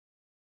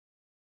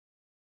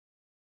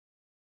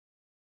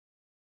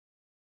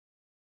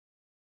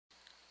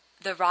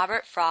The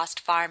Robert Frost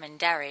Farm in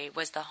Derry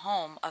was the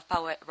home of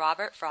poet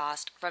Robert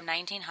Frost from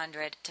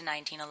 1900 to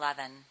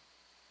 1911.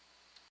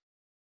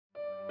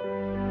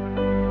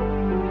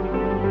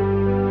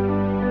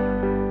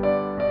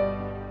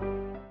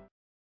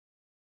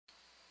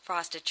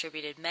 Frost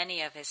attributed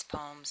many of his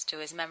poems to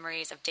his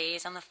memories of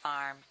days on the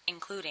farm,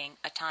 including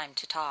A Time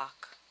to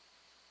Talk.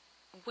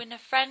 When a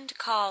friend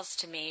calls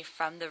to me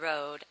from the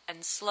road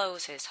and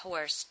slows his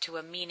horse to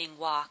a meaning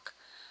walk,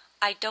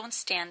 I don't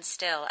stand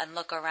still and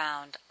look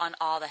around on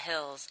all the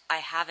hills I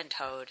haven't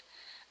hoed,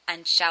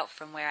 and shout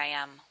from where I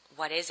am,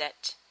 "What is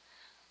it?"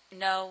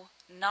 No,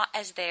 not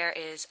as there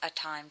is a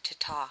time to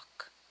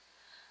talk.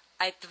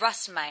 I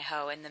thrust my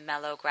hoe in the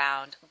mellow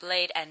ground,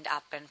 blade end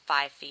up and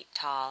 5 feet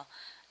tall,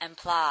 and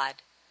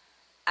plod.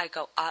 I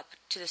go up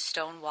to the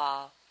stone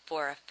wall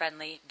for a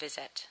friendly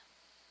visit.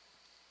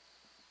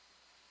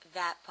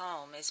 That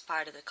poem is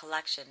part of the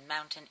collection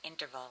Mountain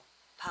Interval,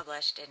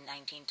 published in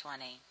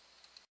 1920.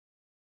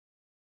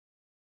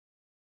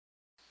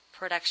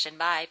 Production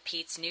by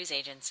Pete's News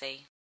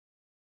Agency.